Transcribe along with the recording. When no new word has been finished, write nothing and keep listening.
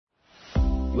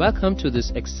Welcome to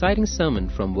this exciting sermon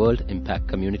from World Impact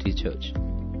Community Church.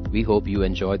 We hope you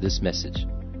enjoy this message.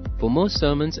 For more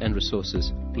sermons and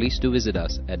resources, please do visit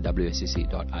us at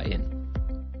wscc.in.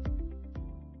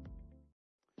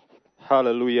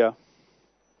 Hallelujah.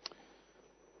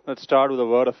 Let's start with a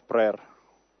word of prayer.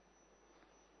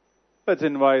 Let's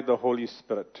invite the Holy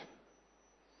Spirit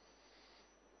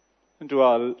into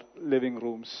our living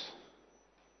rooms.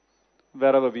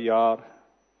 Wherever we are,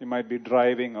 you might be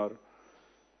driving or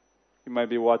you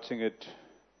might be watching it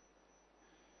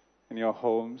in your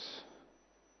homes.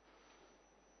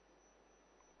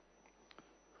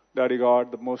 Daddy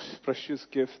God, the most precious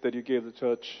gift that you gave the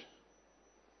church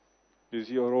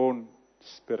is your own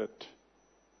Spirit.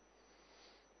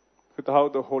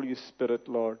 Without the Holy Spirit,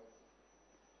 Lord,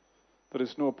 there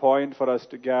is no point for us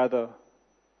to gather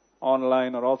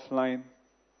online or offline.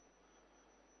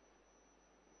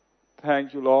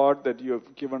 Thank you, Lord, that you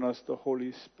have given us the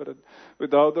Holy Spirit.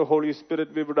 Without the Holy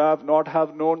Spirit, we would not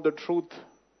have known the truth.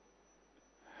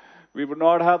 We would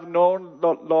not have known,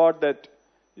 Lord, that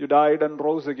you died and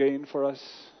rose again for us.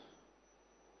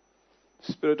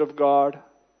 Spirit of God,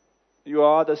 you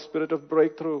are the Spirit of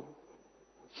breakthrough.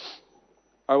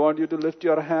 I want you to lift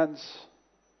your hands.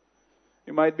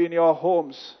 You might be in your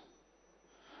homes.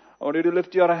 I want you to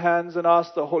lift your hands and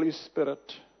ask the Holy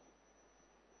Spirit.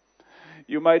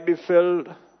 You might be filled,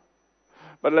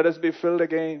 but let us be filled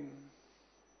again.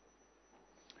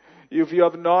 If you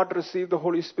have not received the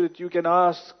Holy Spirit, you can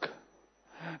ask.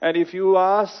 And if you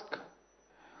ask,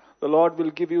 the Lord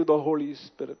will give you the Holy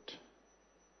Spirit.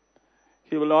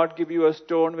 He will not give you a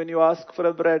stone when you ask for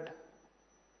a bread.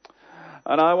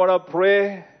 And I want to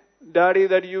pray, Daddy,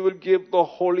 that you will give the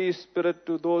Holy Spirit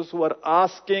to those who are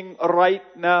asking right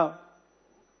now.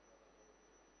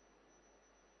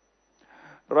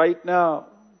 Right now.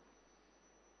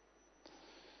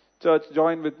 Church,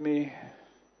 join with me.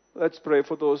 Let's pray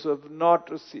for those who have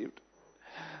not received.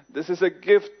 This is a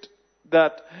gift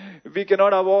that we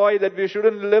cannot avoid, that we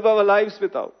shouldn't live our lives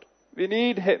without. We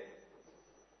need Him.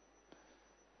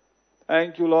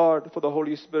 Thank you, Lord, for the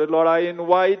Holy Spirit. Lord, I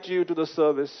invite you to the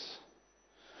service.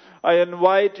 I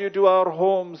invite you to our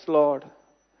homes, Lord.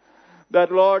 That,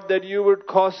 Lord, that you would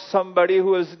cause somebody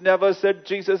who has never said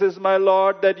Jesus is my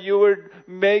Lord, that you would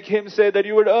make him say, that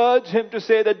you would urge him to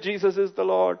say that Jesus is the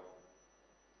Lord.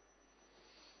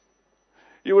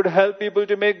 You would help people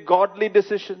to make godly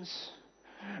decisions.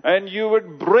 And you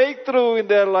would break through in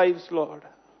their lives, Lord.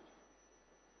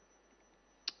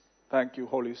 Thank you,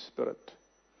 Holy Spirit.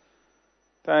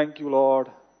 Thank you,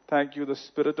 Lord. Thank you, the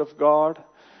Spirit of God.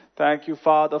 Thank you,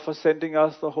 Father, for sending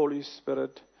us the Holy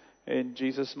Spirit. In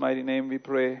Jesus' mighty name we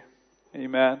pray.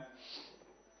 Amen.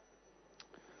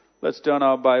 Let's turn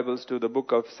our Bibles to the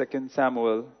book of 2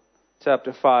 Samuel,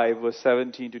 chapter 5, verse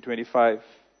 17 to 25.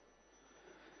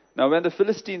 Now when the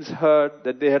Philistines heard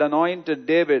that they had anointed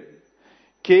David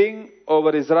king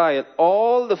over Israel,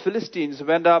 all the Philistines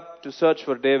went up to search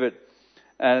for David.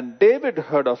 And David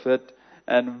heard of it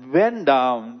and went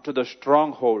down to the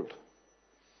stronghold.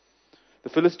 The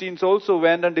Philistines also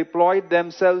went and deployed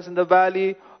themselves in the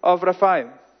valley of Rephaim.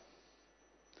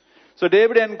 So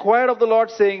David inquired of the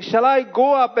Lord, saying, shall I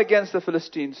go up against the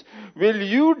Philistines? Will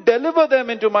you deliver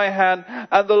them into my hand?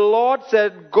 And the Lord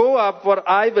said, go up, for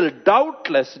I will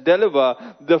doubtless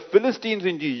deliver the Philistines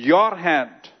into your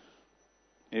hand.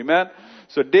 Amen.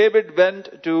 So David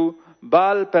went to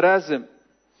Baal Perazim.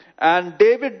 And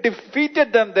David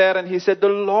defeated them there, and he said, the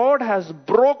Lord has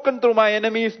broken through my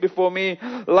enemies before me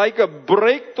like a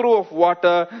breakthrough of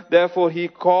water. Therefore he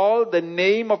called the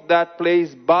name of that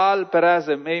place Baal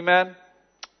Perazim. Amen.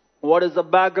 What is the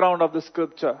background of the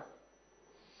scripture?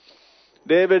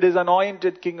 David is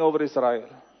anointed king over Israel.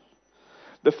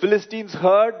 The Philistines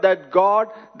heard that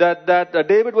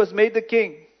David was made the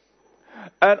king.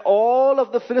 And all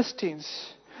of the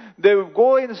Philistines, they will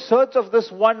go in search of this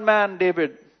one man,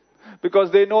 David.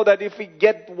 Because they know that if we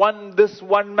get this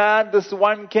one man, this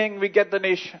one king, we get the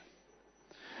nation.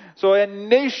 So a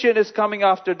nation is coming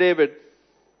after David.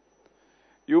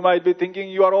 You might be thinking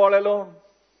you are all alone.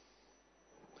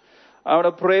 I want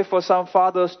to pray for some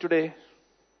fathers today.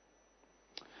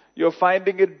 You're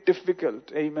finding it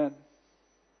difficult. Amen.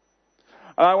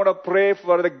 I want to pray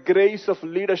for the grace of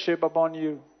leadership upon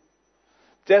you.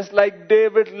 Just like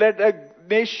David led a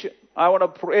nation, I want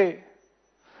to pray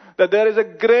that there is a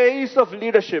grace of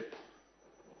leadership.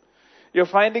 You're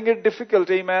finding it difficult,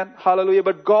 amen. Hallelujah.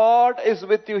 But God is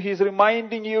with you. He's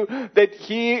reminding you that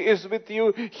He is with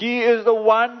you. He is the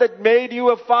one that made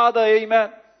you a father, amen.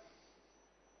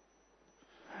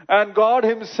 And God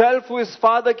Himself, who is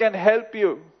Father, can help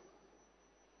you.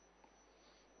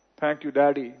 Thank you,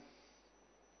 Daddy.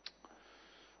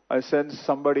 I sense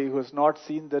somebody who has not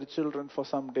seen their children for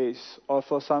some days or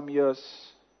for some years.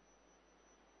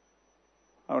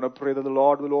 I want to pray that the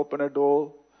Lord will open a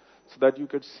door so that you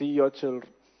could see your children.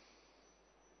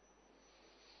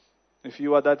 If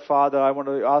you are that father, I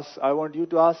want you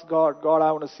to ask God, God,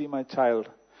 I want to see my child.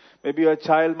 Maybe your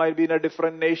child might be in a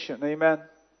different nation. Amen.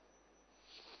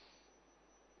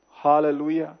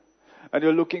 Hallelujah. And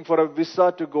you're looking for a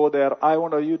visa to go there. I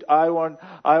want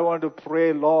to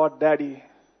pray, Lord, Daddy,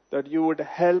 that you would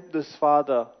help this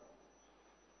father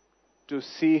to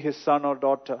see his son or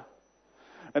daughter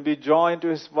and be joined to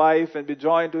his wife and be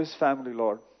joined to his family,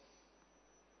 Lord.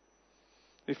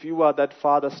 If you are that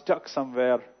father stuck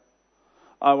somewhere,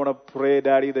 I want to pray,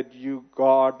 Daddy, that you,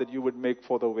 God, that you would make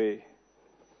for the way.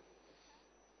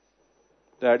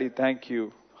 Daddy, thank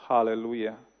you.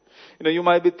 Hallelujah. You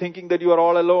might be thinking that you are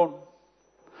all alone.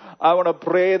 I want to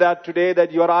pray that today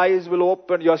that your eyes will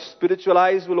open, your spiritual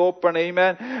eyes will open,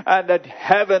 amen, and that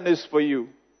heaven is for you.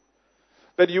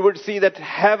 That you would see that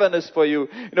heaven is for you.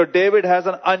 David has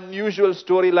an unusual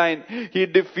storyline. He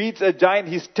defeats a giant.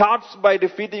 He starts by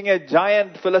defeating a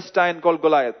giant Philistine called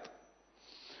Goliath.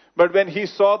 But when he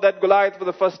saw that Goliath for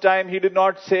the first time, he did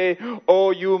not say,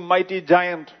 "Oh, you mighty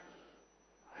giant,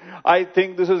 I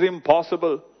think this is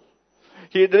impossible."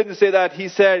 He didn't say that. He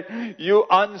said, "You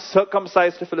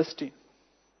uncircumcised Philistine."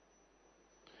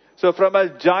 So from a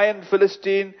giant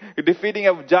Philistine, defeating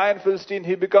a giant Philistine,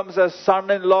 he becomes a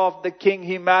son-in-law of the king.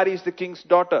 He marries the king's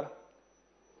daughter.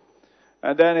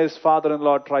 And then his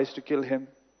father-in-law tries to kill him.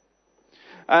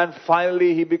 And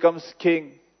finally he becomes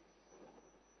king.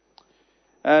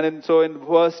 And so in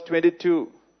verse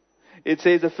 22, it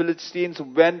says the Philistines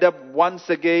went up once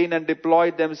again and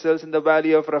deployed themselves in the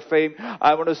valley of Rephaim.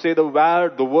 I want to say the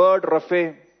word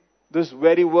Rephaim. This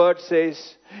very word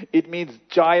says it means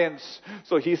giants.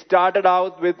 So he started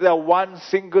out with one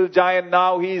single giant.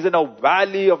 Now he is in a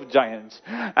valley of giants.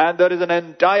 And there is an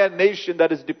entire nation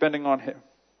that is depending on him.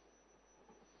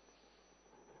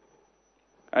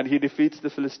 And he defeats the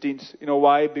Philistines. You know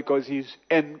why? Because he's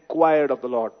inquired of the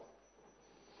Lord.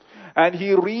 And he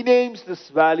renames this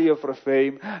valley of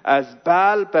Rephaim as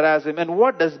Baal Perazim. And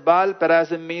what does Baal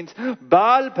Perazim mean?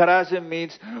 Baal Perazim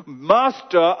means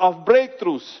master of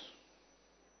breakthroughs.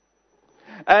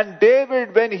 And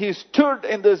David, when he stood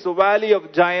in this valley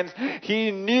of giants,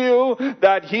 he knew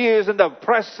that he is in the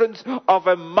presence of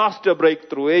a master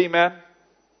breakthrough. Amen.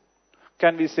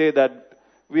 Can we say that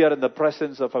we are in the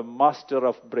presence of a master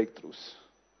of breakthroughs?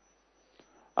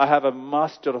 I have a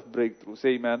master of breakthroughs.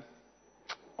 Amen.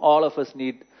 All of us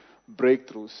need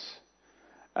breakthroughs.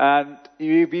 And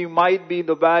we might be in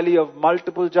the valley of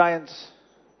multiple giants.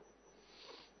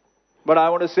 But I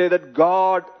want to say that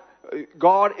God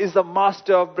is the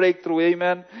master of breakthrough.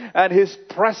 Amen. And His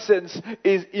presence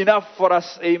is enough for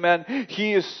us. Amen.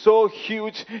 He is so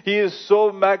huge. He is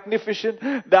so magnificent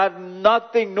that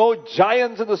nothing, no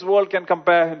giants in this world can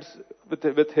compare him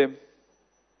with Him.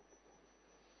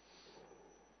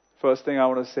 First thing I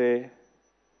want to say,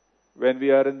 when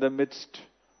we are in the midst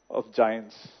of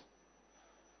giants,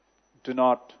 do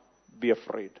not be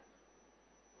afraid.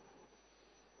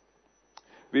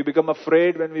 We become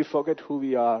afraid when we forget who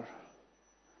we are.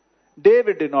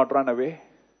 David did not run away.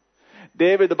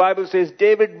 The Bible says,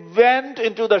 David went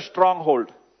into the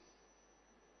stronghold.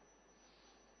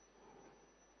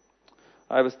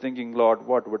 I was thinking, Lord,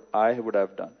 what would I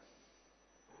have done?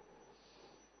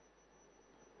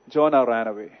 Jonah ran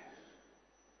away.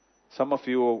 Some of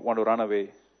you want to run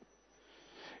away.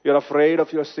 You're afraid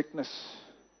of your sickness.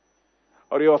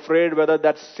 Or you're afraid whether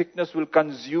that sickness will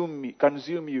consume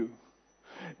you.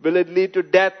 Will it lead to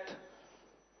death?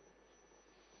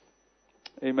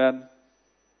 Amen.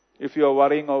 If you are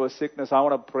worrying over sickness, I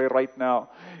want to pray right now.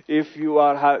 If you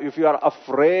are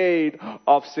afraid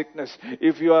of sickness,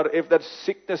 if that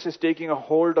sickness is taking a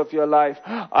hold of your life,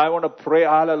 I want to pray,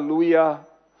 hallelujah,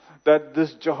 that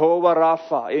this Jehovah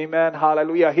Rapha, amen,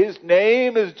 hallelujah, His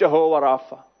name is Jehovah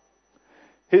Rapha.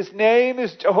 His name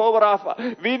is Jehovah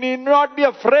Rapha. We need not be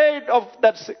afraid of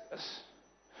that sickness.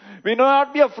 We need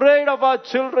not be afraid of our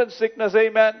children's sickness,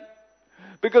 amen,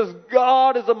 because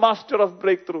God is the master of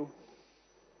breakthrough.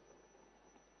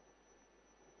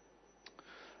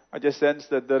 I just sense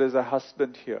that there is a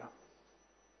husband here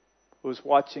who's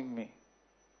watching me.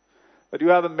 But you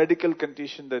have a medical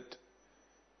condition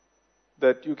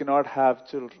that you cannot have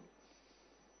children.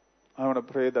 I want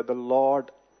to pray that the Lord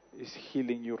is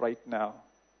healing you right now.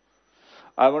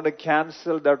 I want to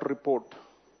cancel that report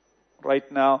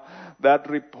right now. That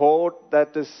report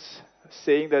that is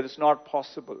saying that it's not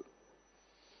possible,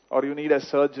 or you need a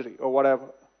surgery or whatever.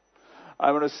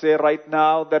 I want to say right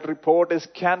now that report is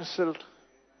cancelled.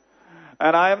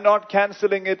 And I am not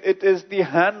canceling it. It is the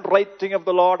handwriting of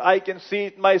the Lord. I can see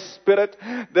it in my spirit.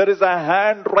 There is a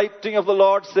handwriting of the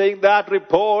Lord saying that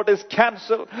report is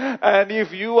cancelled. And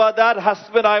if you are that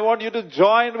husband, I want you to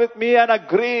join with me and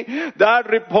agree that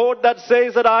report that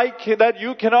says that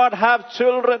you cannot have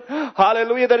children.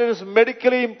 Hallelujah. That it is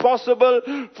medically impossible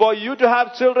for you to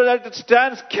have children, that it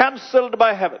stands cancelled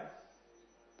by heaven.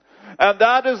 And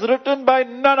that is written by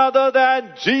none other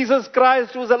than Jesus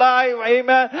Christ, who is alive.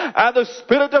 Amen. And the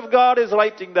Spirit of God is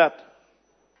writing that.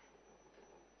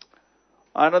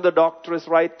 Another doctor is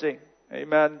writing.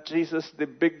 Amen. Jesus, the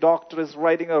big doctor, is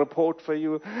writing a report for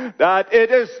you that it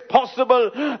is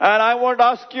possible. And I want to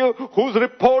ask you whose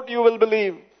report you will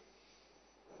believe.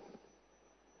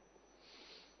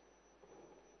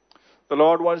 The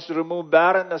Lord wants to remove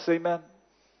barrenness. Amen.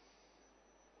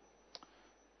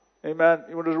 Amen.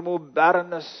 You want to remove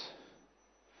barrenness.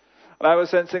 And I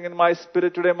was sensing in my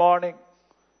spirit today morning,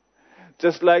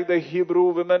 just like the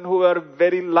Hebrew women who were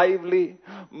very lively,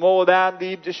 more than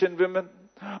the Egyptian women.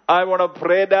 I want to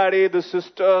pray, Daddy, the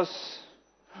sisters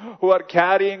who are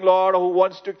carrying, Lord, who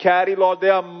wants to carry, Lord, they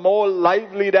are more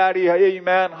lively, Daddy.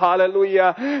 Amen.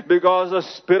 Hallelujah. Because the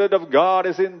Spirit of God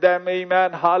is in them.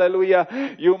 Amen.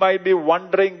 Hallelujah. You might be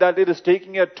wondering that it is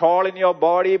taking a toll in your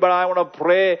body, but I want to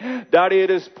pray, Daddy,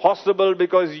 it is possible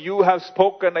because you have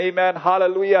spoken. Amen.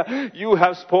 Hallelujah. You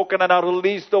have spoken, and I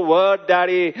release the word,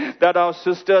 Daddy, that our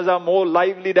sisters are more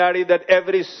lively, Daddy, that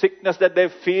every sickness that they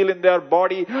feel in their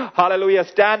body, hallelujah,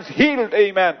 stands healed.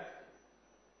 Amen.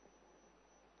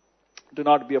 Do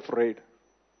not be afraid.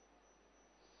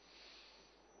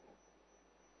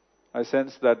 I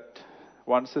sense that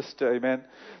one sister, amen,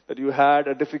 that you had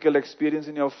a difficult experience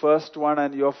in your first one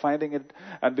and you're finding it,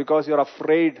 and because you're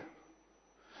afraid,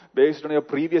 based on your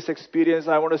previous experience,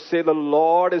 I want to say the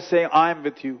Lord is saying, I am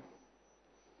with you.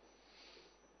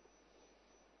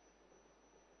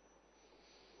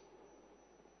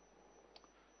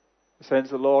 I sense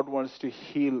the Lord wants to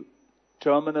heal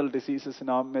terminal diseases in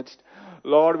our midst.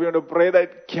 Lord, we want to pray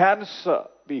that cancer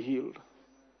be healed.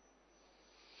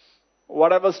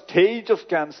 Whatever stage of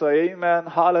cancer, amen,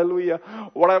 hallelujah.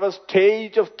 Whatever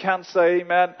stage of cancer,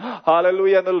 amen,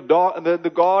 hallelujah. And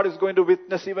the God is going to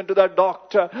witness even to that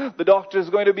doctor. The doctor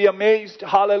is going to be amazed,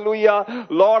 hallelujah.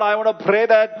 Lord, I want to pray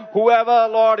that whoever,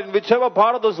 Lord, in whichever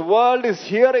part of this world is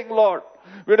hearing, Lord,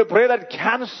 we want to pray that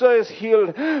cancer is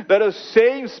healed. That the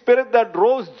same Spirit that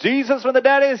rose Jesus from the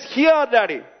dead is here,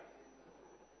 Daddy.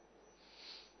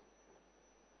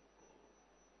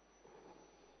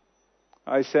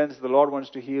 I sense the Lord wants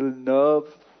to heal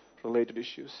nerve-related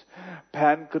issues,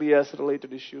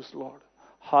 pancreas-related issues, Lord.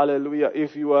 Hallelujah.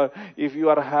 If you are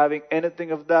having anything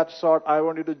of that sort, I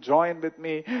want you to join with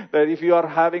me. That if you are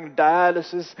having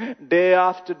dialysis day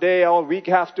after day or week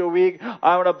after week,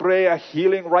 I want to pray a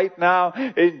healing right now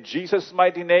in Jesus'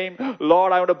 mighty name.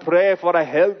 Lord, I want to pray for a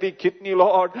healthy kidney,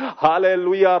 Lord.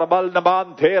 Hallelujah.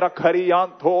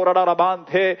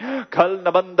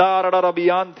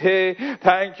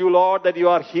 Thank you, Lord, that you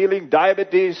are healing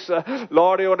diabetes.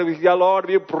 Lord,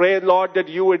 we pray, Lord, that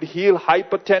you would heal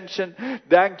hypertension.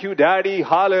 Thank you, Daddy.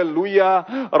 Hallelujah.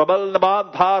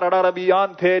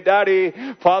 Daddy,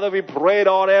 Father, we pray,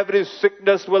 Lord, every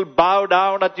sickness will bow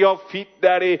down at your feet,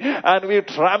 Daddy, and we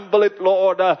trample it,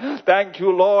 Lord. Thank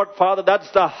you, Lord. Father, that's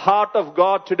the heart of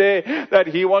God today, that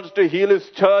He wants to heal His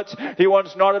church. He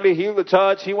wants not only heal the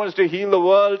church, He wants to heal the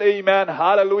world. Amen.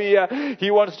 Hallelujah. He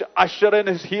wants to usher in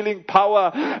His healing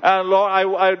power. And Lord,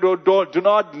 I do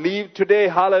not leave today,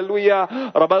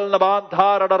 hallelujah,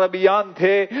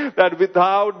 that without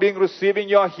receiving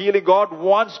your healing, God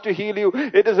wants to heal you.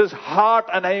 It is His heart,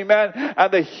 and amen.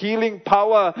 And the healing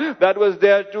power that was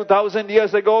there 2,000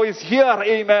 years ago is here.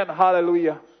 Amen.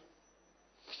 Hallelujah.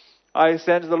 I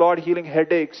sense the Lord healing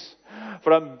headaches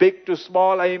from big to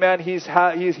small. Amen. He's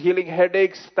healing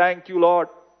headaches. Thank you, Lord.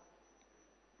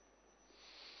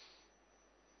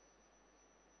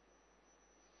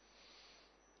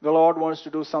 The Lord wants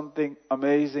to do something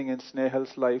amazing in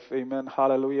Snehal's life. Amen.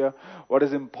 Hallelujah. What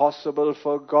is impossible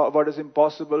for God? What is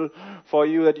impossible for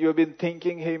you that you have been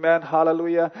thinking? Amen.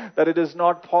 Hallelujah. That it is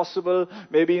not possible.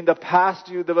 Maybe in the past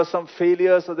there were some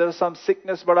failures or there was some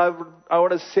sickness. But I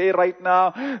want to say right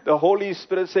now, the Holy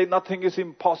Spirit say nothing is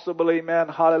impossible. Amen.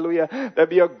 Hallelujah. There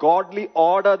be a godly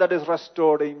order that is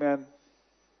restored. Amen.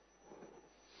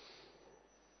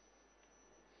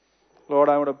 Lord,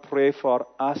 I want to pray for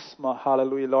asthma.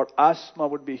 Hallelujah. Lord, asthma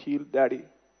would be healed, Daddy.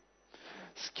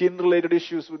 Skin-related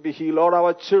issues would be healed. Lord,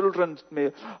 our children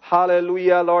may.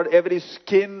 Hallelujah. Lord, every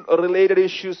skin-related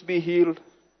issues be healed.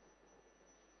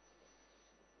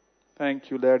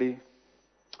 Thank you, Daddy.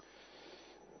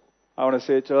 I want to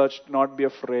say, church, do not be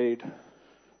afraid.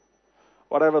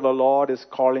 Whatever the Lord is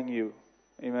calling you,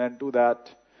 amen, do that.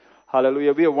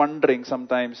 Hallelujah. We are wondering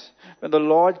sometimes when the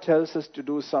Lord tells us to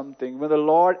do something, when the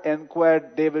Lord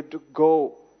inquired David to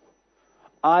go,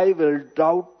 I will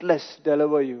doubtless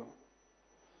deliver you.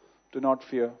 Do not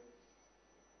fear.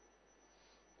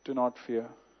 Do not fear.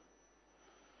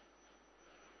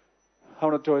 I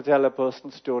want to tell a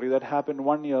personal story that happened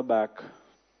 1 year back.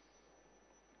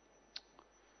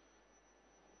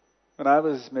 When I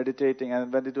was meditating,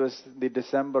 and when it was the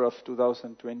December of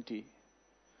 2020,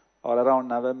 or around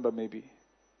November maybe,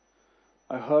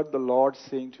 I heard the Lord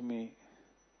saying to me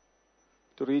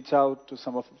to reach out to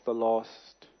some of the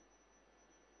lost.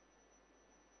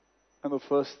 And the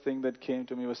first thing that came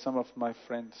to me was some of my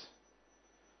friends,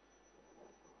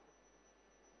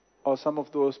 or some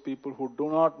of those people who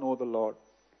do not know the Lord.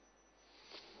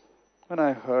 When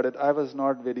I heard it, I was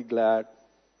not very glad.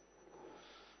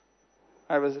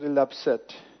 I was really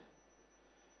upset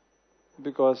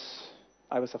because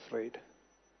I was afraid.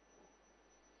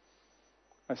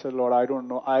 I said, Lord, I don't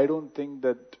know. I don't think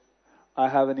that I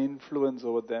have an influence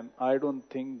over them. I don't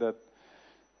think that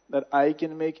I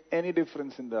can make any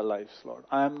difference in their lives, Lord.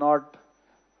 I am not,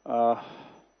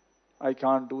 I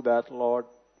can't do that, Lord.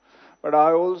 But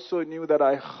I also knew that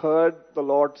I heard the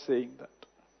Lord saying that.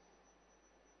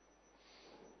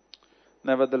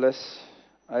 Nevertheless,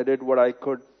 I did what I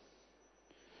could.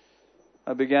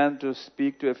 I began to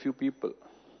speak to a few people.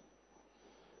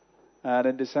 And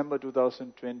in December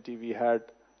 2020, we had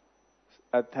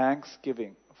a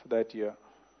Thanksgiving for that year.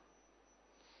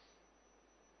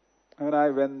 And when I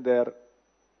went there,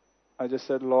 I just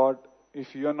said, Lord,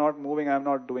 if you're not moving, I'm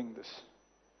not doing this.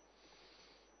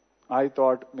 I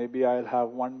thought maybe I'll have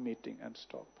one meeting and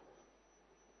stop.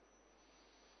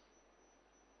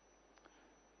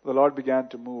 The Lord began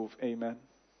to move. Amen.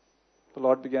 The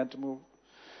Lord began to move.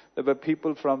 There were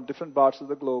people from different parts of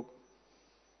the globe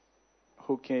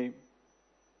who came.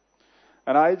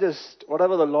 And I just,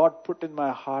 whatever the Lord put in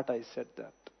my heart, I said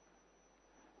that.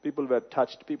 People were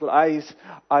touched.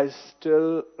 I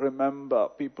still remember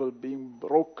people being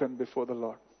broken before the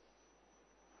Lord.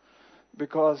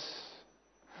 Because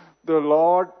the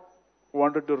Lord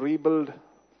wanted to rebuild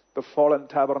the fallen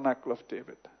tabernacle of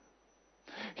David.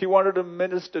 He wanted to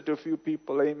minister to a few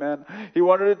people, amen. He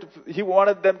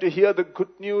wanted them to hear the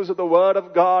good news of the Word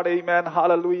of God, amen,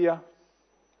 hallelujah.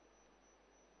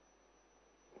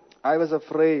 I was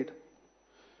afraid.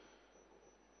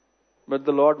 But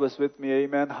the Lord was with me,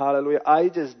 amen, hallelujah. I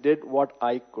just did what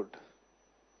I could.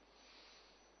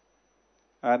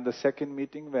 And the second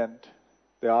meeting went.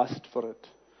 They asked for it.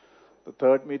 The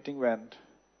third meeting went.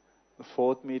 The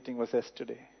fourth meeting was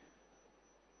yesterday.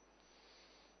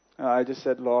 And I just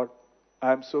said, Lord,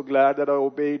 I'm so glad that I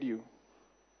obeyed you.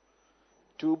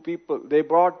 2 people. They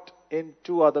brought in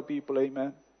 2 other people,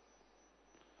 amen.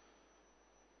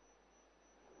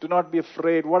 Do not be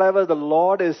afraid. Whatever the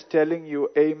Lord is telling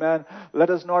you, amen, let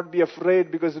us not be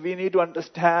afraid, because we need to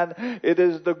understand it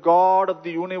is the God of the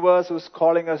universe who is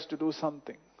calling us to do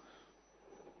something.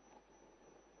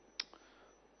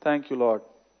 Thank you, Lord.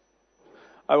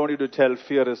 I want you to tell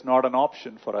fear is not an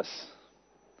option for us.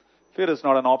 Fear is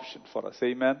not an option for us,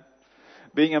 amen.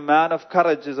 Being a man of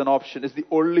courage is an option, is the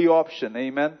only option,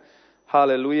 amen.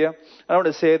 Hallelujah. I want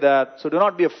to say that, so do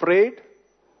not be afraid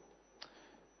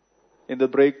in the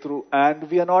breakthrough,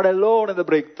 and we are not alone in the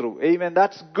breakthrough. Amen.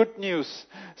 That's good news.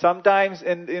 Sometimes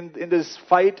in this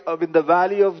fight in the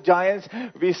valley of giants,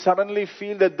 we suddenly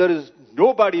feel that there is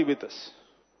nobody with us.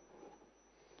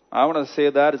 I want to say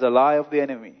that is a lie of the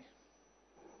enemy.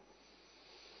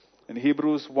 In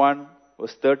Hebrews 1,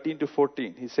 verse 13 to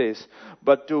 14, he says,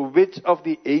 but to which of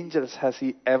the angels has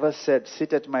he ever said,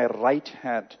 sit at my right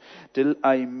hand till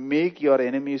I make your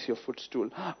enemies your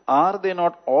footstool? Are they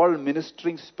not all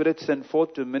ministering spirits sent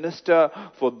forth to minister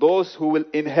for those who will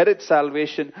inherit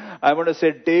salvation? I want to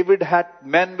say David had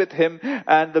men with him,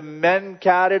 and the men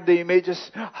carried the images.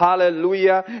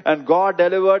 Hallelujah. And God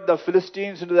delivered the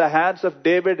Philistines into the hands of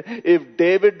David. If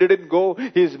David didn't go,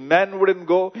 his men wouldn't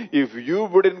go. If you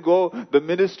wouldn't go, the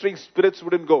ministering spirits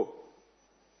wouldn't go.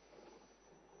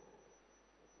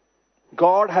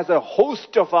 God has a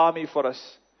host of army for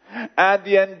us, and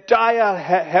the entire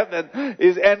heaven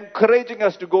is encouraging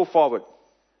us to go forward.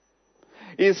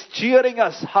 Is cheering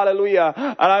us, hallelujah.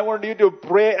 And I want you to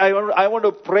pray. I want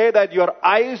to pray that your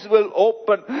eyes will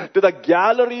open to the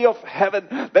gallery of heaven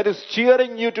that is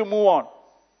cheering you to move on.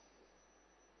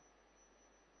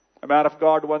 A man of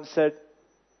God once said,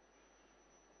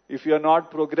 if you are not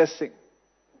progressing,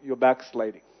 you're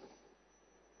backsliding.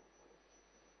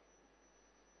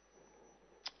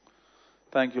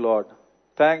 Thank you, Lord.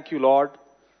 Thank you, Lord,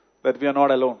 that we are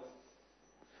not alone.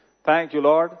 Thank you,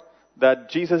 Lord, that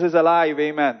Jesus is alive.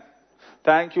 Amen.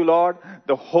 Thank you, Lord,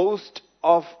 the host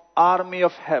of army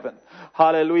of heaven.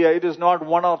 Hallelujah. It is not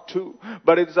one or two,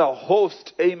 but it's a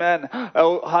host. Amen.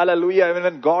 Oh, hallelujah. I mean,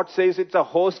 when God says it's a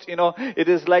host, it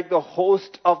is like the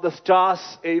host of the stars.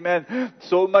 Amen.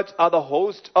 So much are the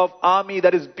host of army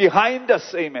that is behind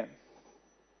us. Amen.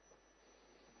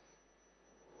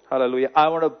 Hallelujah. I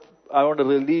want to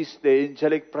release the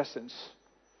angelic presence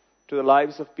to the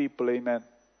lives of people. Amen.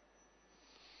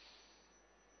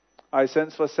 I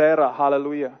sense for Sarah,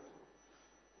 hallelujah,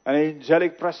 an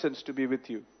angelic presence to be with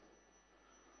you.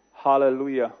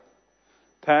 Hallelujah.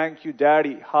 Thank you,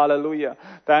 Daddy. Hallelujah.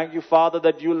 Thank you, Father,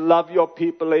 that you love your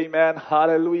people. Amen.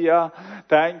 Hallelujah.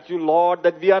 Thank you, Lord,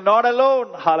 that we are not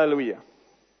alone. Hallelujah.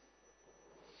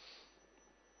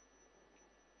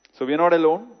 So we are not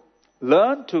alone.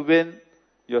 Learn to win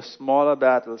your smaller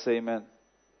battles. Amen.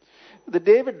 The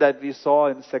David that we saw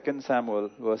in 2 Samuel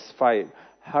verse 5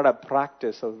 had a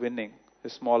practice of winning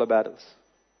his smaller battles.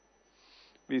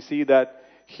 We see that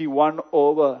he won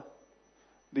over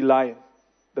the lion,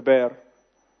 the bear,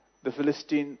 the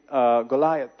Philistine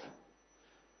Goliath.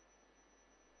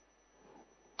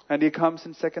 And he comes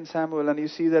in 2 Samuel and you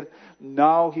see that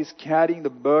now he's carrying the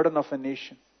burden of a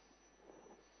nation.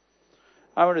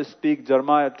 I want to speak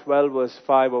Jeremiah 12 verse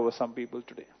 5 over some people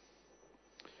today.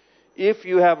 If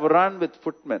you have run with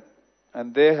footmen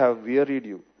and they have wearied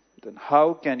you, then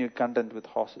how can you contend with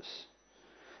horses?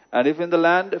 And if in the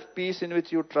land of peace in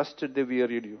which you trusted they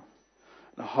wearied you,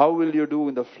 how will you do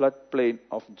in the floodplain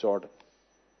of Jordan?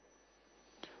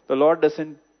 The Lord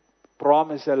doesn't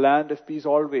promise a land of peace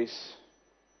always.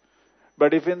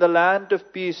 But if in the land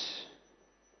of peace,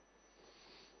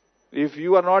 if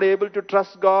you are not able to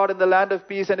trust God in the land of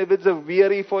peace, and if it's a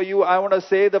weary for you, I want to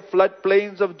say the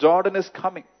floodplains of Jordan is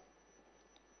coming.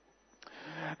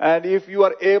 And if you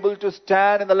are able to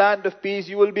stand in the land of peace,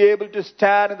 you will be able to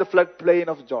stand in the floodplain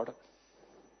of Jordan.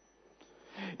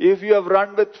 If you have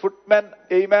run with footmen,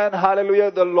 amen, hallelujah,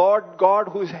 the Lord God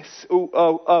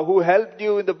who helped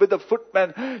you with the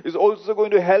footmen is also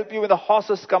going to help you when the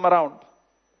horses come around.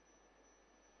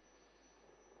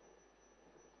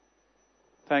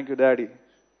 Thank you, Daddy.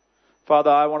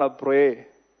 Father, I want to pray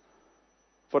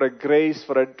for a grace,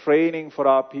 for a training for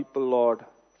our people, Lord,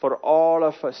 for all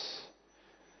of us.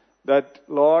 That,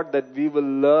 Lord, that we will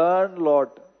learn, Lord,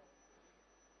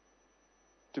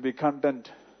 to be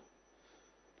content,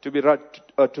 to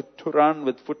run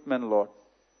with footmen, Lord.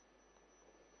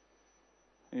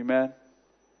 Amen.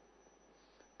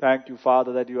 Thank you,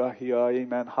 Father, that you are here.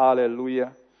 Amen.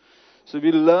 Hallelujah. So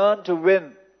we learn to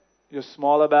win your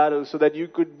smaller battles so that you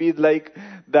could be like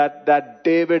that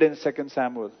David in 2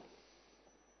 Samuel.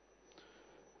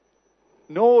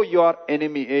 Know your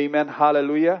enemy. Amen.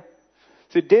 Hallelujah.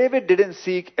 See, David didn't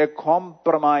seek a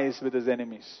compromise with his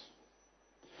enemies.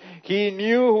 He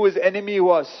knew who his enemy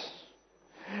was.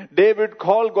 David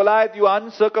called Goliath, you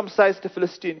uncircumcised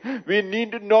Philistine. We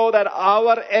need to know that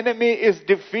our enemy is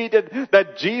defeated,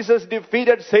 that Jesus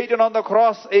defeated Satan on the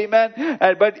cross. Amen.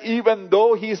 But even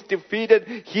though he is defeated,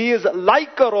 he is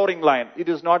like a roaring lion. It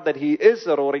is not that he is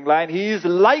a roaring lion. He is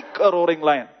like a roaring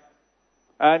lion.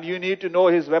 And you need to know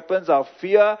his weapons are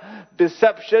fear,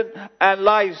 deception, and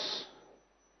lies.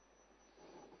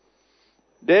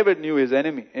 David knew his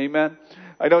enemy. Amen.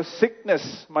 I know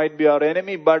sickness might be our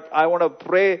enemy, but I want to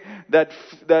pray that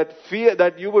fear,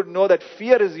 that you would know that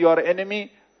fear is your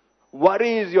enemy,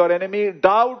 worry is your enemy,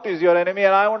 doubt is your enemy.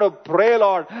 And I want to pray,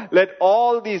 Lord, let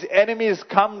all these enemies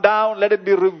come down. Let it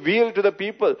be revealed to the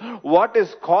people. What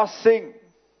is causing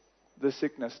the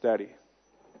sickness, Daddy?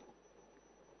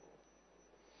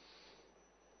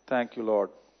 Thank you, Lord.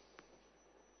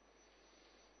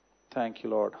 Thank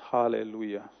you, Lord.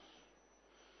 Hallelujah.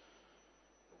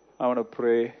 I want to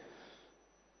pray,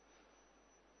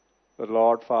 the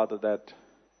Lord, Father, that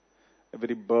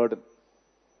every burden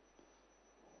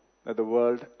that the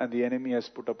world and the enemy has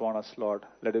put upon us, Lord,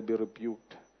 let it be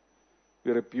rebuked.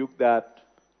 We rebuke that.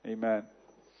 Amen.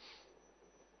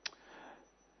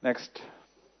 Next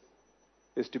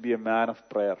is to be a man of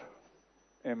prayer.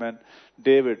 Amen.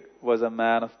 David was a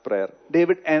man of prayer.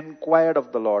 David inquired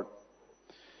of the Lord.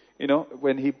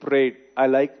 When he prayed, I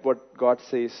like what God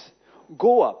says.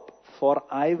 Go up, for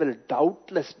I will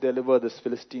doubtless deliver these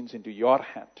Philistines into your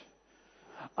hand.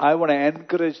 I want to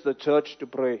encourage the church to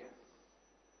pray.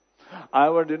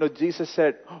 Jesus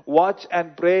said, watch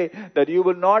and pray that you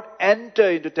will not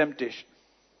enter into temptation.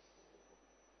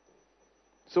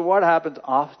 So what happens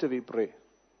after we pray?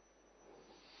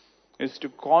 Is to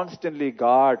constantly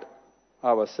guard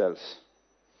ourselves.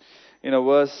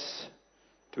 Verse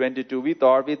 22, we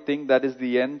think that is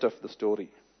the end of the story.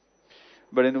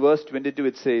 But in verse 22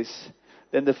 it says,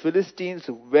 then the Philistines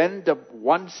went up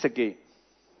once again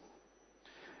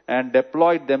and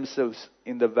deployed themselves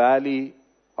in the valley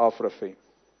of Rephaim.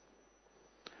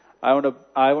 I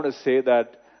want to say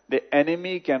that the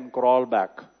enemy can crawl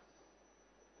back.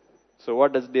 So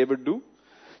what does David do?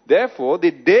 Therefore,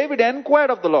 David inquired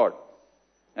of the Lord.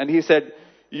 And he said,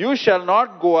 you shall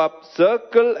not go up,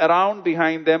 circle around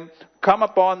behind them, come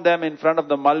upon them in front of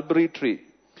the mulberry tree.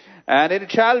 And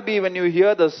it shall be when you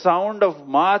hear the sound of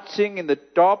marching in the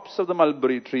tops of the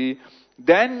mulberry tree,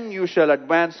 then you shall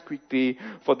advance quickly,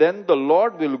 for then the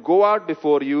Lord will go out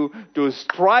before you to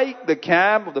strike the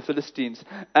camp of the Philistines.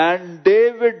 And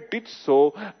David did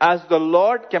so as the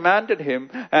Lord commanded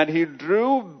him, and he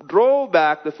drove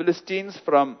back the Philistines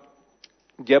from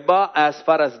Geba as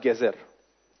far as Gezer.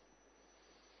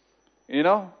 You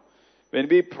know, when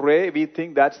we pray, we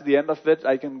think that's the end of it.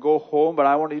 I can go home, but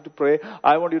I want you to pray.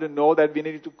 I want you to know that we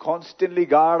need to constantly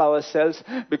guard ourselves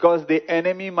because the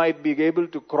enemy might be able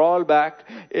to crawl back.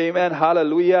 Amen.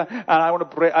 Hallelujah. And I want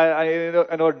to pray.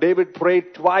 I know David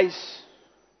prayed twice.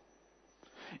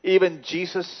 Even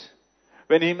Jesus,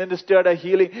 when he ministered a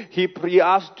healing, he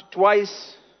asked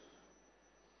twice.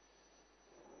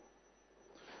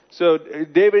 So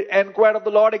David inquired of the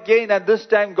Lord again, and this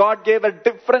time God gave a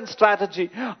different strategy.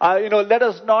 Let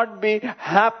us not be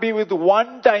happy with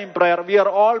one-time prayer. We are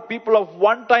all people of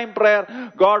one-time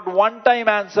prayer. God, one-time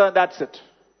answer, that's it.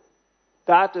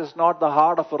 That is not the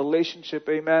heart of a relationship,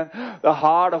 amen. The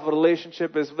heart of a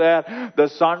relationship is where the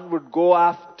son would go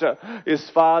after his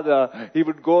father. He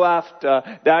would go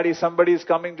after, Daddy, somebody is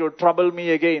coming to trouble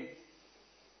me again.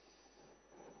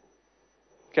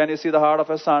 Can you see the heart of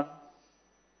a son?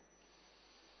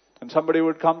 And somebody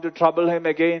would come to trouble him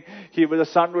again. The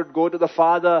son would go to the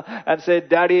father and say,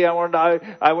 Daddy, I want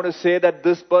to say that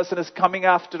this person is coming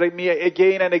after me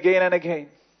again and again and again.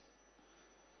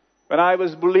 When I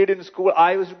was bullied in school,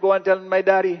 I used to go and tell my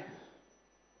daddy.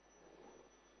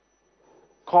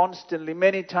 Constantly,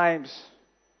 many times.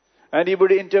 And he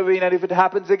would intervene, and if it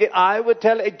happens again, I would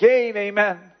tell again,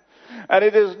 amen. And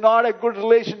it is not a good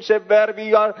relationship where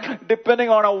we are depending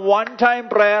on a one-time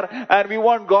prayer and we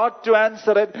want God to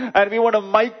answer it and we want to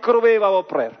microwave our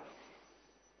prayer.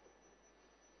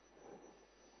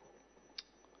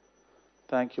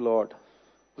 Thank you, Lord.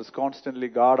 Let's constantly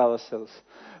guard ourselves.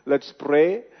 Let's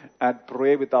pray and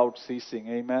pray without ceasing.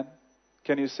 Amen.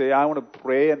 Can you say, I want to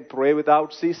pray and pray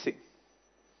without ceasing?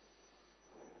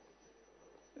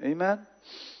 Amen.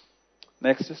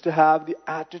 Next is to have the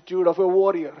attitude of a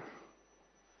warrior.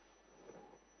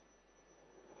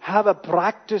 Have a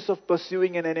practice of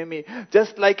pursuing an enemy.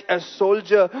 Just like a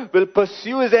soldier will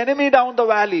pursue his enemy down the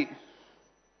valley.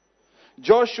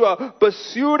 Joshua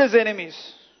pursued his enemies.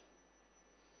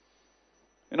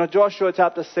 Joshua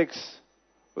chapter 6,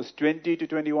 verse 20 to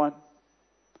 21.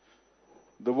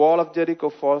 The wall of Jericho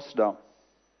falls down.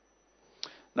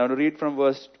 Now to read from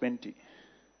verse 20.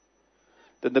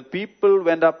 Then the people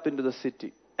went up into the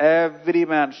city, every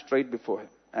man straight before him,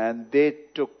 and they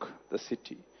took the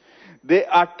city. They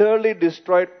utterly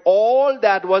destroyed all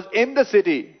that was in the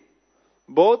city,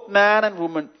 both man and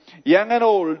woman, young and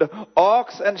old,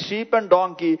 ox and sheep and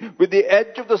donkey, with the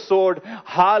edge of the sword.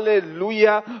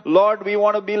 Hallelujah. Lord, we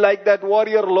want to be like that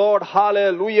warrior, Lord.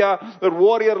 Hallelujah. The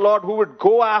warrior, Lord, who would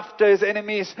go after his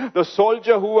enemies. The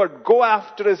soldier who would go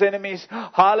after his enemies.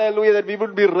 Hallelujah. That we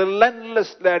would be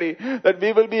relentless, Daddy. That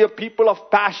we will be a people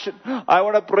of passion. I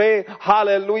want to pray,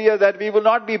 hallelujah, that we will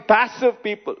not be passive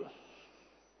people.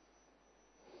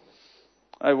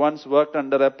 I once worked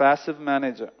under a passive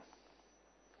manager.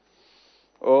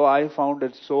 Oh, I found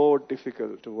it so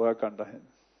difficult to work under him.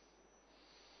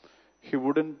 He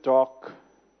wouldn't talk.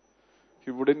 He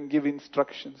wouldn't give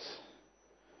instructions.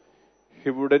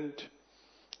 He wouldn't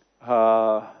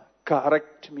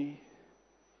correct me.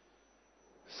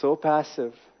 So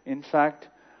passive. In fact,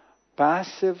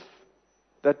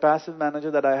 that passive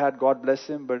manager that I had, God bless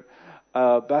him,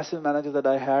 but passive manager that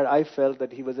I had, I felt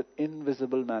that he was an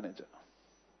invisible manager.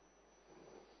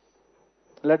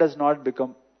 Let us not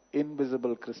become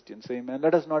invisible Christians. Amen.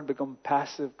 Let us not become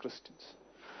passive Christians.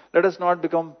 Let us not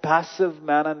become passive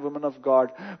man and woman of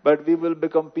God, but we will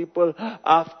become people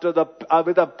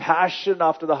with a passion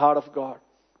after the heart of God.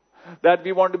 That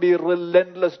we want to be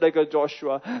relentless like a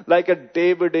Joshua, like a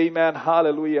David. Amen.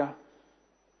 Hallelujah.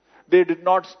 They did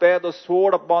not spare the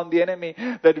sword upon the enemy,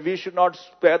 that we should not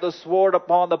spare the sword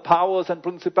upon the powers and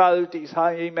principalities.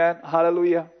 Amen.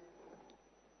 Hallelujah.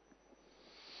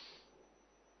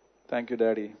 Thank you,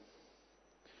 Daddy.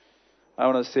 I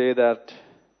want to say that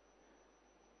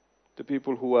the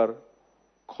people who are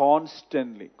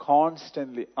constantly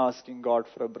asking God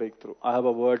for a breakthrough, I have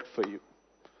a word for you.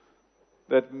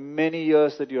 that many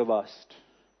years that you have asked.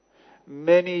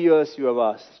 Many years you have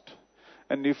asked.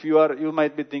 And if you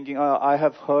might be thinking, I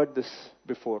have heard this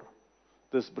before,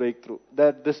 this breakthrough,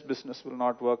 that this business will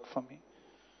not work for me.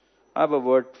 I have a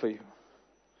word for you.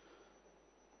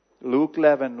 Luke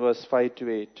 11, verse 5 to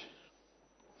 8.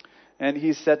 And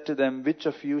he said to them, which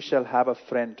of you shall have a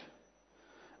friend?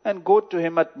 And go to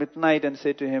him at midnight and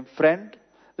say to him, friend,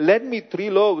 lend me 3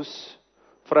 loaves,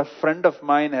 for a friend of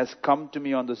mine has come to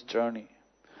me on this journey,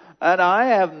 and I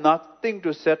have nothing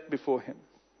to set before him.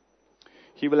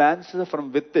 He will answer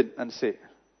from within and say,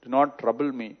 do not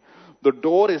trouble me. The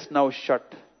door is now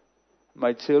shut.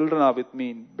 My children are with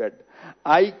me in bed.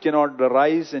 I cannot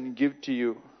rise and give to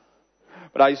you.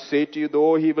 But I say to you,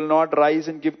 though he will not rise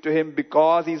and give to him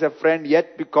because he is a friend,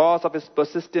 yet because of his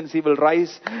persistence he will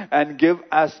rise and give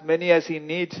as many as he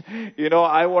needs.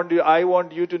 I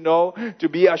want you to know, to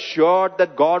be assured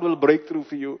that God will break through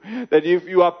for you. That if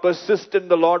you are persistent,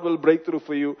 the Lord will break through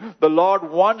for you. The Lord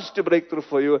wants to break through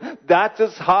for you. That's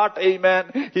his heart,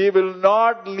 amen. He will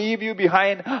not leave you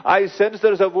behind. I sense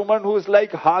there's a woman who is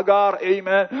like Hagar,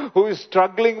 amen, who is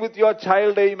struggling with your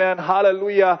child, amen,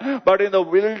 hallelujah. But in the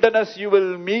wilderness you will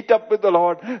meet up with the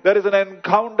Lord. There is an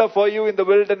encounter for you in the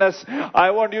wilderness. I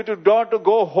want you to not to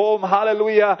go home,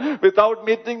 hallelujah, without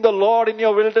meeting the Lord in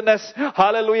your wilderness.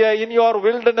 Hallelujah. In your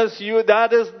wilderness,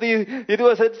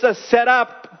 it's a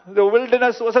setup. The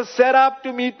wilderness was a setup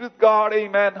to meet with God.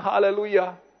 Amen.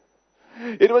 Hallelujah.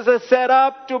 It was a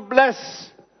setup to bless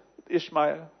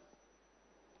Ishmael.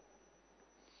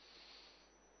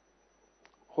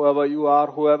 Whoever you are,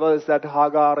 whoever is that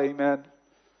Hagar, amen.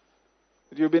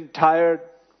 You've been tired.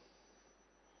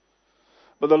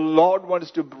 But the Lord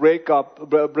wants to break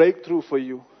through for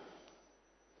you.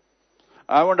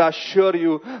 I want to assure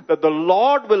you that the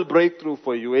Lord will break through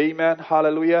for you. Amen.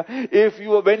 Hallelujah.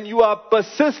 When you are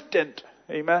persistent.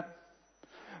 Amen.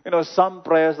 Some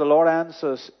prayers the Lord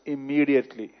answers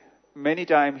immediately. Many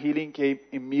times healing came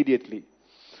immediately.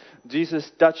 Jesus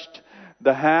touched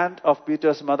the hand of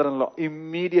Peter's mother-in-law.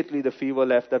 Immediately the fever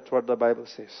left. That's what the Bible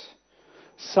says.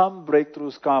 Some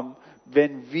breakthroughs come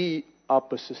when we are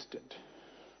persistent.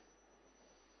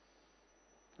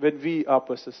 When we are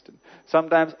persistent.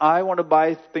 Sometimes I want to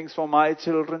buy things for my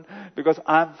children because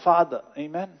I'm father.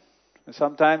 Amen. And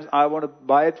sometimes I want to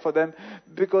buy it for them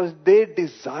because they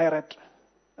desire it.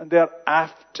 And they are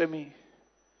after me.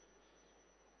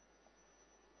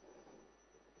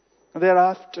 They are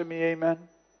after me. Amen.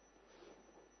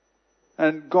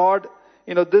 And God,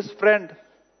 this friend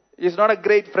is not a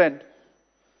great friend.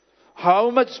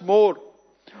 How much more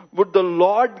would the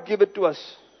Lord give it to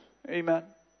us? Amen.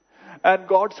 And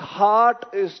God's heart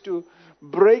is to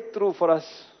break through for us.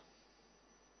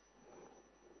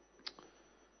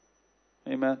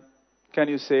 Amen. Can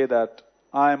you say that?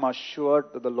 I am assured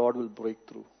that the Lord will break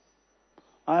through.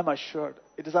 I am assured.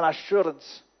 It is an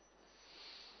assurance.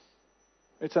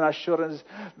 It's an assurance.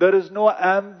 There is no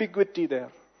ambiguity there.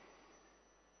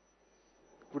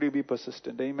 Would you be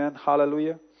persistent? Amen.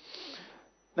 Hallelujah.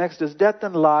 Next is death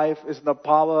and life is in the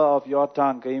power of your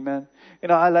tongue. Amen.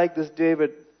 I like this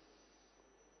David.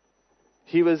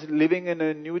 He was living in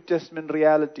a New Testament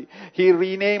reality. He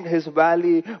renamed his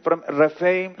valley from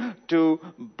Rephaim to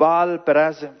Baal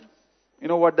Perazim. You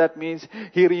know what that means?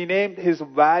 He renamed his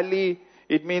valley.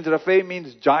 It means, Rephaim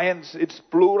means giants. It's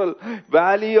plural.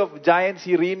 Valley of giants.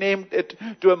 He renamed it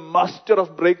to a muster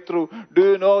of breakthrough. Do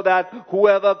you know that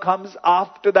whoever comes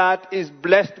after that is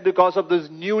blessed because of this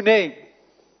new name?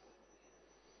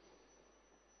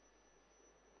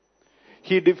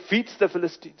 He defeats the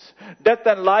Philistines. Death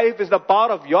and life is the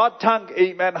power of your tongue.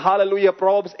 Amen. Hallelujah.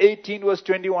 Proverbs 18 verse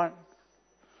 21.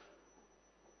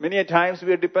 Many a times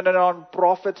we are dependent on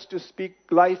prophets to speak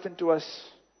life into us.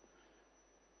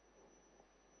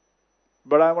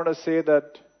 But I want to say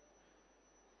that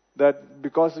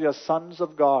because we are sons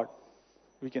of God,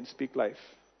 we can speak life.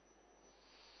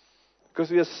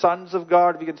 Because we are sons of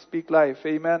God, we can speak life.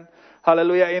 Amen.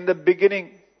 Hallelujah. In the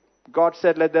beginning, God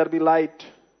said, let there be light.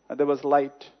 And there was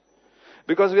light.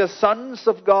 Because we are sons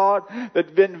of God,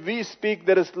 that when we speak,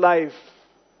 there is life.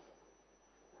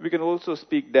 We can also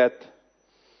speak death.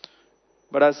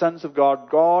 But as sons of God,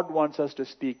 God wants us to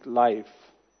speak life.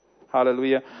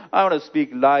 Hallelujah. I want to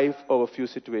speak life over a few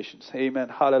situations. Amen.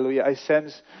 Hallelujah. I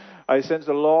sense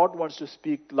the Lord wants to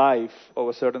speak life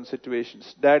over certain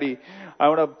situations. Daddy, I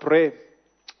want to pray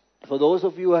For those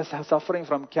of you who are suffering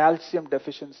from calcium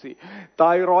deficiency,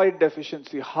 thyroid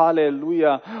deficiency,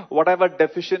 hallelujah, whatever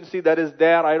deficiency that is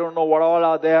there, I don't know what all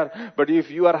are there, but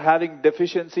if you are having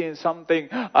deficiency in something,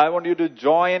 I want you to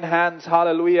join hands,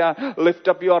 hallelujah, lift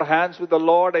up your hands with the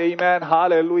Lord, amen,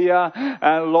 hallelujah,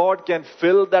 and Lord can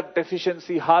fill that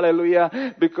deficiency,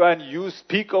 hallelujah, because and you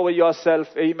speak over yourself,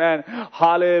 amen,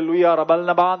 hallelujah,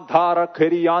 Rabalnaban Thara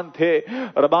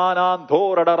Kiriante, Rabanan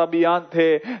Thora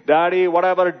Rabiante, Daddy,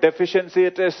 whatever deficiency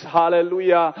it is,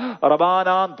 hallelujah,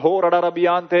 Rabanan Thora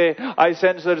Rabiante, I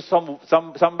sense there's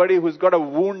somebody who's got a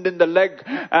wound in the leg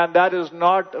and that is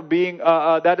not being,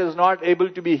 that is not able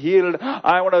to be healed.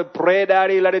 I want to pray,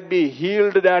 Daddy, let it be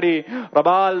healed, Daddy.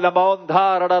 Rabal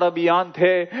Namondha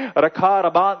Rabiante,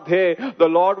 Rakarabante, the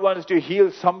Lord wants to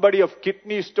heal somebody of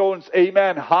kidney stones,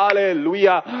 amen,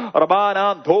 hallelujah,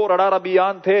 Rabanan Thora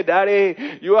Rabiante,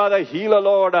 Daddy, you are the healer,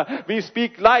 Lord. We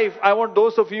speak life. I want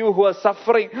those of you who are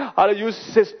suffering, you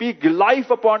speak life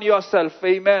upon yourself.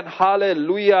 Amen.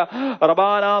 Hallelujah.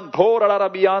 Rabbanam Thora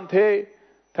Rabiante.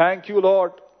 Thank you,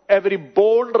 Lord. Every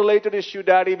bone related issue,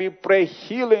 Daddy, we pray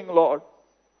healing, Lord.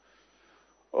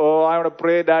 Oh, I want to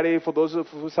pray, Daddy, for those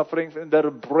who are suffering in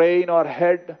their brain or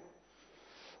head.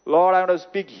 Lord, I want to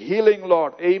speak healing,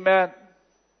 Lord. Amen.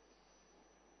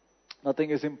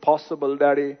 Nothing is impossible,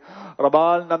 Daddy.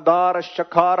 Rabal Nandara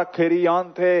Shakara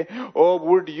Kiriante. Oh,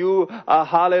 would you,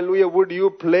 hallelujah, would you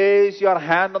place your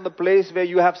hand on the place where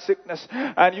you have sickness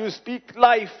and you speak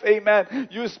life, amen.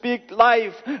 You speak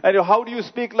life. And how do you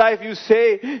speak life? You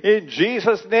say, in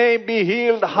Jesus' name be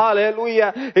healed,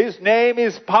 hallelujah. His name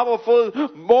is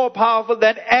powerful, more powerful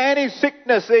than any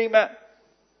sickness, amen.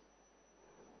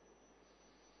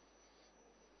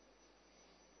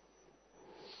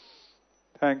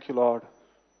 Thank you, Lord.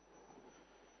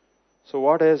 So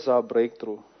what is our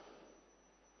breakthrough?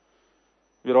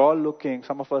 We're all looking,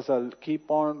 some of us are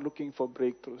keep on looking for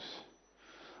breakthroughs.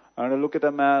 I'm going to look at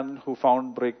a man who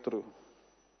found breakthrough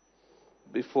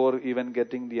before even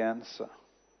getting the answer.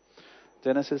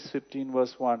 Genesis 15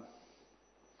 verse 1.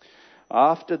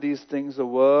 After these things, the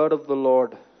word of the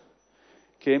Lord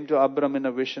came to Abram in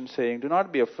a vision saying, do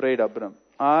not be afraid, Abram.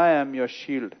 I am your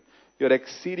shield, your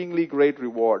exceedingly great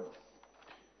reward.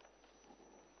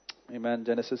 Amen.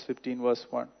 Genesis 15 verse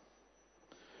 1.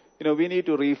 We need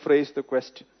to rephrase the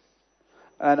question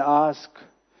and ask,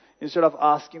 instead of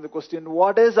asking the question,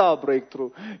 what is our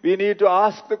breakthrough? We need to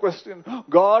ask the question,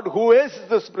 God, who is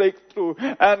this breakthrough?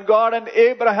 And God and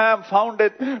Abraham found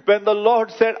it when the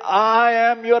Lord said, I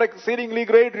am your exceedingly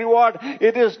great reward.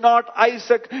 It is not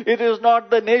Isaac. It is not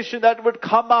the nation that would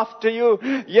come after you.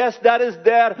 Yes, that is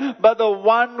there. But the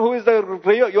one who is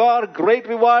your great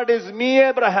reward is me,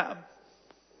 Abraham.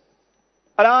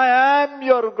 And I am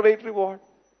your great reward.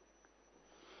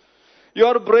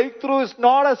 Your breakthrough is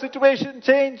not a situation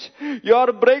change.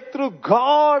 Your breakthrough,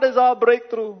 God is our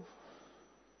breakthrough.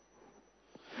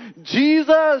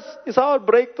 Jesus is our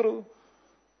breakthrough.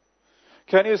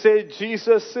 Can you say,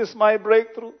 Jesus is my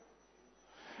breakthrough?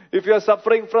 If you are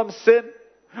suffering from sin,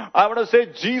 I want to say,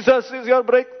 Jesus is your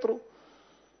breakthrough.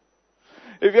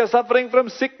 If you are suffering from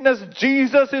sickness,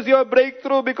 Jesus is your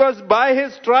breakthrough because by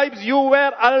His stripes you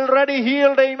were already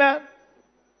healed. Amen.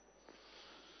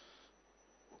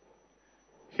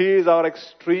 He is our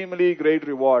extremely great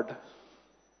reward.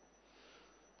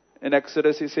 In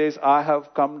Exodus He says, I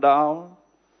have come down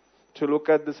to look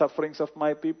at the sufferings of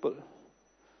my people.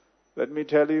 Let me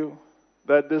tell you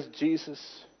that this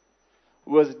Jesus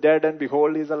was dead and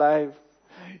behold He is alive.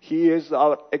 He is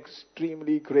our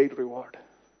extremely great reward.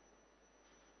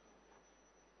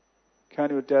 Can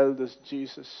you tell this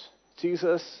Jesus?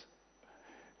 Jesus,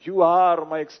 you are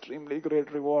my extremely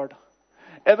great reward.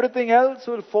 Everything else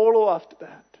will follow after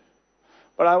that.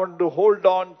 But I want to hold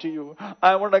on to you.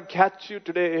 I want to catch you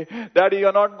today. Daddy,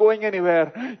 you're not going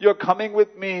anywhere. You're coming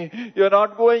with me. You're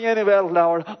not going anywhere,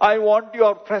 Lord. I want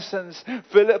your presence.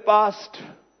 Philip asked.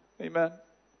 Amen.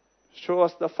 Show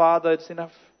us the Father, it's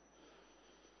enough.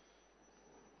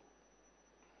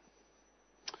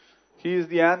 He is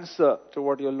the answer to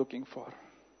what you're looking for.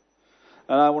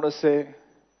 And I want to say,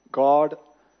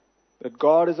 that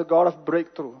God is a God of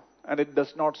breakthrough. And it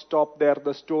does not stop there.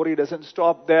 The story doesn't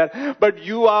stop there. But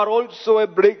you are also a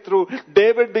breakthrough.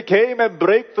 David became a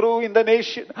breakthrough in the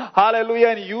nation. Hallelujah.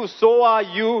 And so are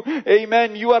you.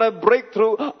 Amen. You are a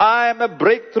breakthrough. I am a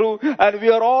breakthrough. And we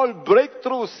are all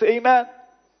breakthroughs. Amen.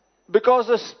 Because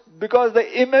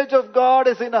the image of God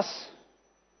is in us.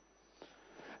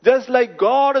 Just like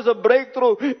God is a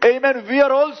breakthrough, amen, we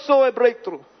are also a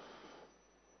breakthrough.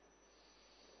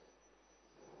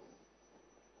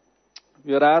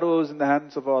 We are arrows in the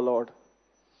hands of our Lord.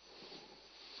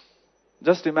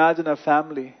 Just imagine a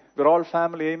family We're all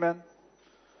family, amen?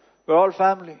 We're all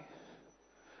family.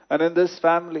 And in this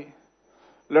family,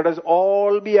 let us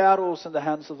all be arrows in the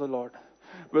hands of the Lord.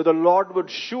 Where the Lord would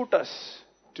shoot us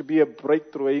to be a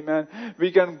breakthrough, amen.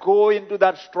 We can go into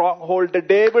that stronghold.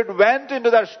 David went into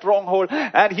that stronghold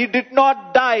and he did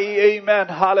not die, amen,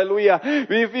 hallelujah.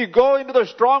 If we go into the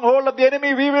stronghold of the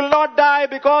enemy, we will not die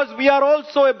because we are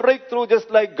also a breakthrough, just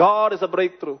like God is a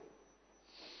breakthrough.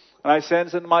 And I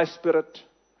sense in my spirit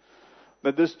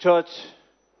that this church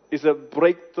is a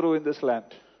breakthrough in this land.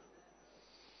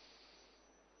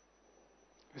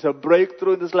 It's a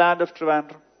breakthrough in this land of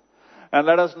Trivandrum. And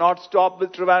let us not stop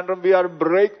with Trivandrum. We are a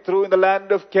breakthrough in the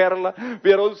land of Kerala.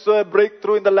 We are also a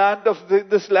breakthrough in the land of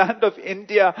this land of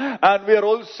India. And we are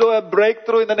also a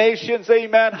breakthrough in the nations.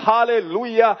 Amen.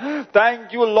 Hallelujah.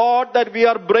 Thank you, Lord, that we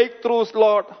are breakthroughs,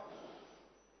 Lord.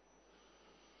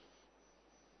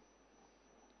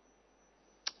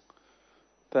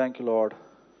 Thank you, Lord.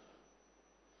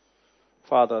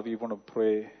 Father, we want to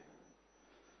pray.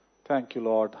 Thank you,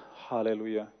 Lord.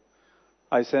 Hallelujah.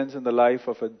 I sense in the life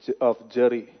of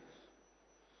Jerry,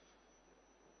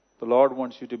 the Lord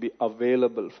wants you to be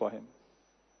available for Him.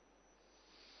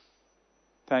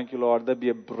 Thank you, Lord. There be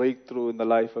a breakthrough in the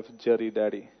life of Jerry,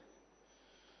 Daddy.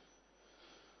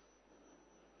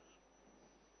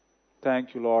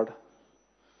 Thank you, Lord.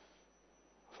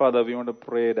 Father, we want to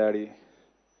pray, Daddy,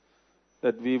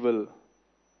 that we will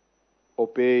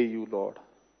obey you, Lord.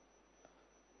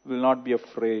 We will not be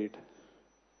afraid.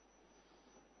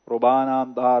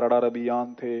 Robanam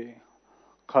Dharadabiyante,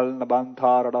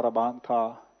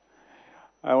 Kalnabantha.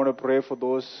 I want to pray for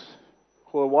those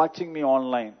who are watching me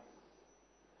online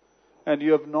and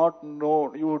you have not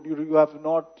known, you have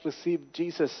not received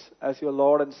Jesus as your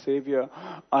Lord and Savior.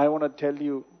 I want to tell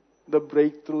you, the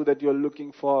breakthrough that you're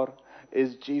looking for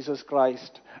is Jesus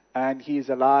Christ, and He is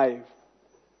alive.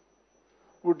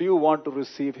 Would you want to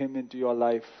receive Him into your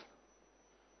life?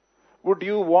 Would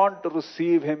you want to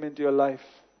receive Him into your life?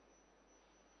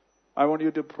 I want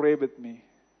you to pray with me.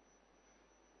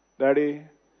 Daddy,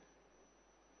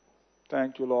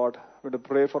 thank you, Lord. I'm going to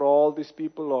pray for all these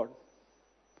people, Lord,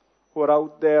 who are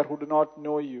out there who do not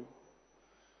know you.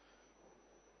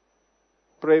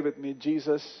 Pray with me.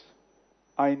 Jesus,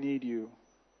 I need you.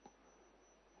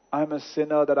 I'm a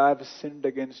sinner that I have sinned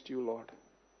against you, Lord.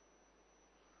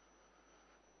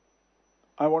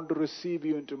 I want to receive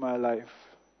you into my life.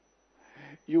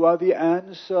 You are the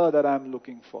answer that I'm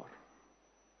looking for.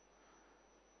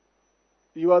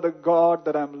 You are the God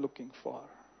that I'm looking for.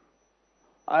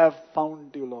 I have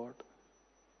found you, Lord.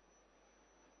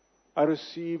 I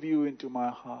receive you into my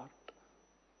heart.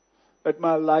 Let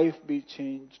my life be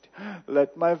changed.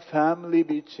 Let my family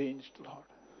be changed, Lord.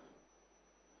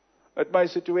 Let my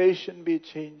situation be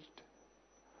changed.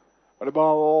 But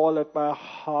above all, let my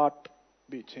heart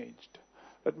be changed.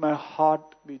 Let my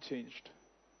heart be changed.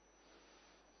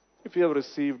 If you have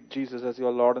received Jesus as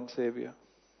your Lord and Savior,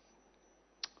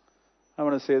 I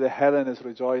want to say that heaven is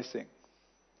rejoicing.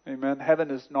 Amen.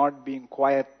 Heaven is not being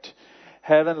quiet.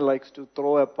 Heaven likes to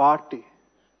throw a party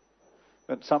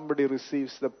when somebody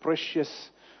receives the precious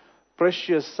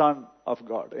Son of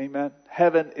God. Amen.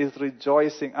 Heaven is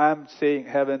rejoicing. I'm saying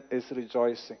heaven is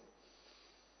rejoicing.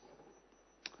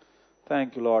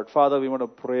 Thank you, Lord. Father, we want to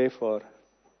pray for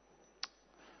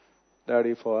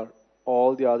Daddy, for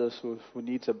all the others who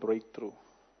needs a breakthrough.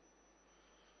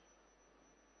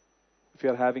 If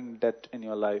you are having debt in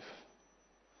your life,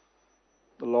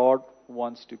 the Lord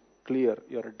wants to clear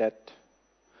your debt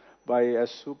by a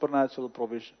supernatural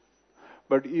provision.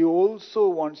 But He also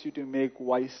wants you to make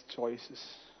wise choices.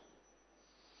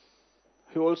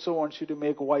 He also wants you to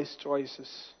make wise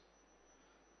choices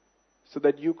so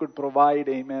that you could provide,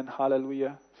 amen,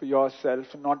 hallelujah, for yourself,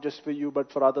 not just for you,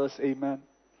 but for others, amen.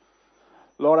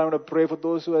 Lord, I want to pray for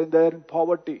those who are there in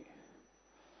poverty.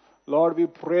 Lord, we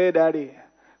pray, Daddy,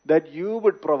 that you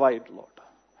would provide, Lord.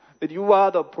 That you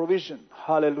are the provision.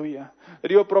 Hallelujah.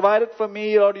 That you have provided for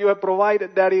me, Lord. You have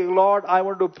provided, Daddy. Lord, I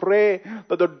want to pray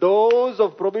that the doors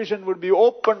of provision would be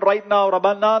opened right now.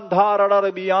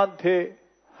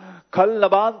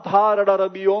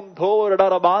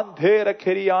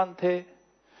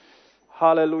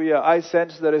 Hallelujah. I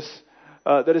sense there is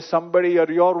somebody,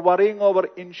 or you're worrying over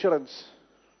insurance.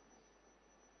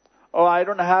 Oh, I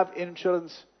don't have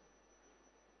insurance.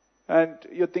 And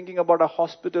you're thinking about a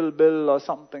hospital bill or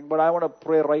something. But I want to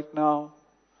pray right now.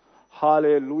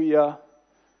 Hallelujah.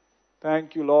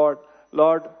 Thank you, Lord.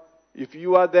 Lord, if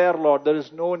you are there, Lord, there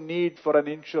is no need for an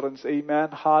insurance. Amen.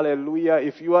 Hallelujah.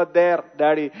 If you are there,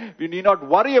 Daddy, you need not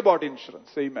worry about insurance.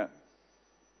 Amen.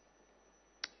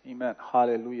 Amen.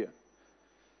 Hallelujah.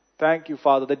 Thank you,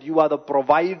 Father, that you are the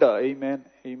provider. Amen.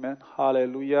 Amen.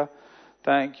 Hallelujah.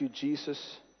 Thank you,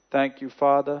 Jesus. Thank you,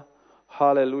 Father.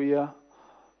 Hallelujah.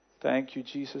 Thank you,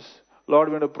 Jesus. Lord,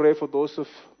 we want to pray for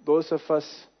those of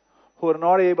us who are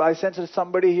not able. I sense that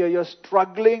somebody here, you're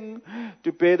struggling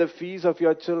to pay the fees of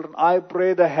your children. I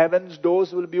pray the heavens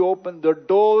doors will be open. The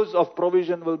doors of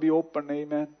provision will be open.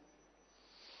 Amen.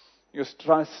 You're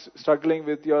struggling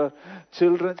with your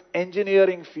children's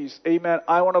engineering fees. Amen.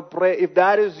 I want to pray. If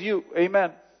that is you,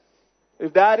 amen.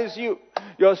 If that is you,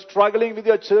 you're struggling with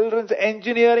your children's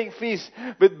engineering fees,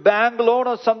 with bank loan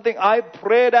or something, I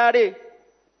pray, Daddy.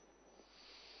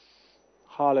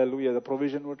 Hallelujah. The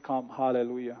provision would come.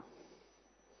 Hallelujah.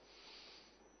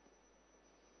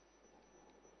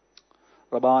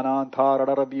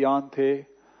 Rabanantha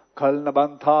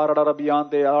Kalnabantha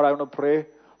Rabiyante. Lord, I want to pray.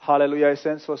 Hallelujah. I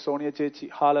sense for Sonia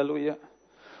Chechi. Hallelujah.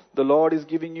 The Lord is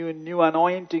giving you a new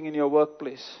anointing in your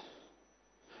workplace.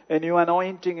 A new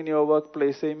anointing in your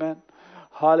workplace. Amen.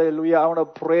 Hallelujah. I want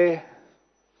to pray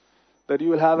that you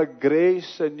will have a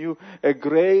grace,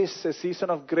 a season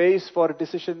of grace for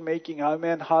decision making.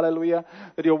 Amen. Hallelujah.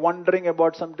 That you're wondering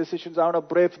about some decisions. I want to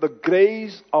pray for the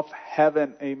grace of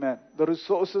heaven. Amen. The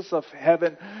resources of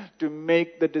heaven to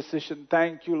make the decision.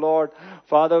 Thank you, Lord.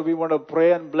 Father, we want to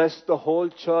pray and bless the whole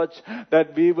church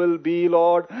that we will be,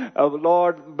 Lord,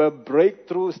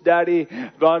 breakthroughs, Daddy.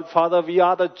 Lord, Father, we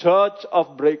are the church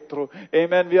of breakthrough.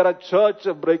 Amen. We are a church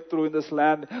of breakthrough in this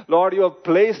land. Lord, you have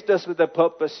placed us with a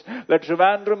purpose. Let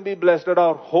Trivandrum be blessed. Let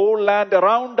our whole land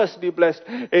around us be blessed.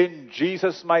 In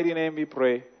Jesus' mighty name we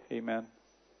pray. Amen.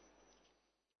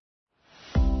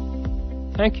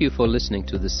 Thank you for listening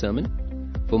to this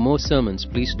sermon. For more sermons,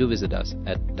 please do visit us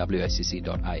at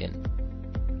wicc.in.